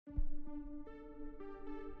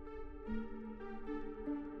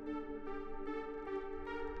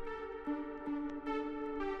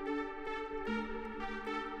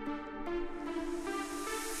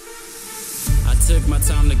took my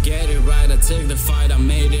time to get it right. I took the fight, I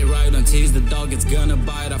made it right. Don't tease the dog, it's gonna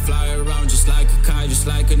bite. I fly around just like a kite, just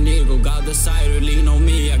like an eagle. Got the sight, lean on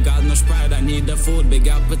me, I got no sprite. I need the food, big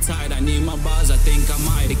appetite. I need my buzz, I think I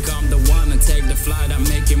might become the one and take the flight. I'm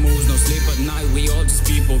making moves, no sleep at night. We all just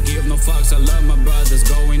people, give no fucks. I love my brothers,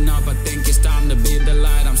 going up. I think it's time to be the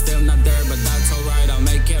light. I'm still not there, but that's alright. I'll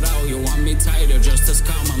make it out. You want me tighter, just as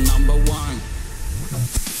calm. I'm number one.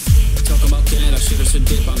 Talk about killing, I shit so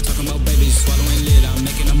deep. I'm talking about babies swallowing lid. I'm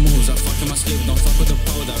making the moves, I fuck in my sleep. Don't fuck with the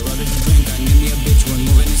powder, rather to drink. I need me a bitch, we're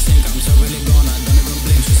moving in sync. I'm so really gone, I don't even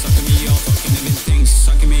blink. She's sucking me off, fucking everything. She's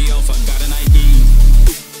sucking me off, I got an ID.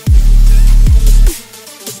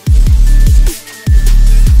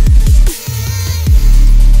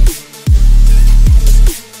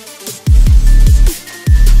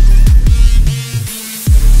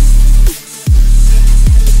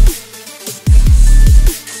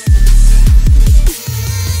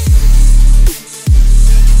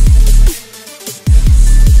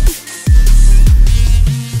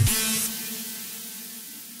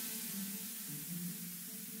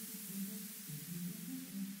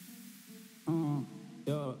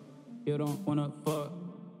 Yo, you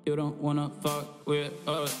don't wanna fuck with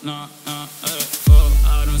us, nah, oh,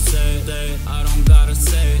 I don't say they, I don't gotta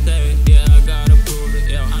say they, yeah, I gotta prove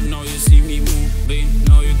it, yeah, I know you see me moving,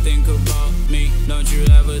 know you think about me, don't you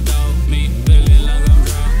ever doubt me, feeling like I'm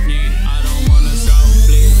driving.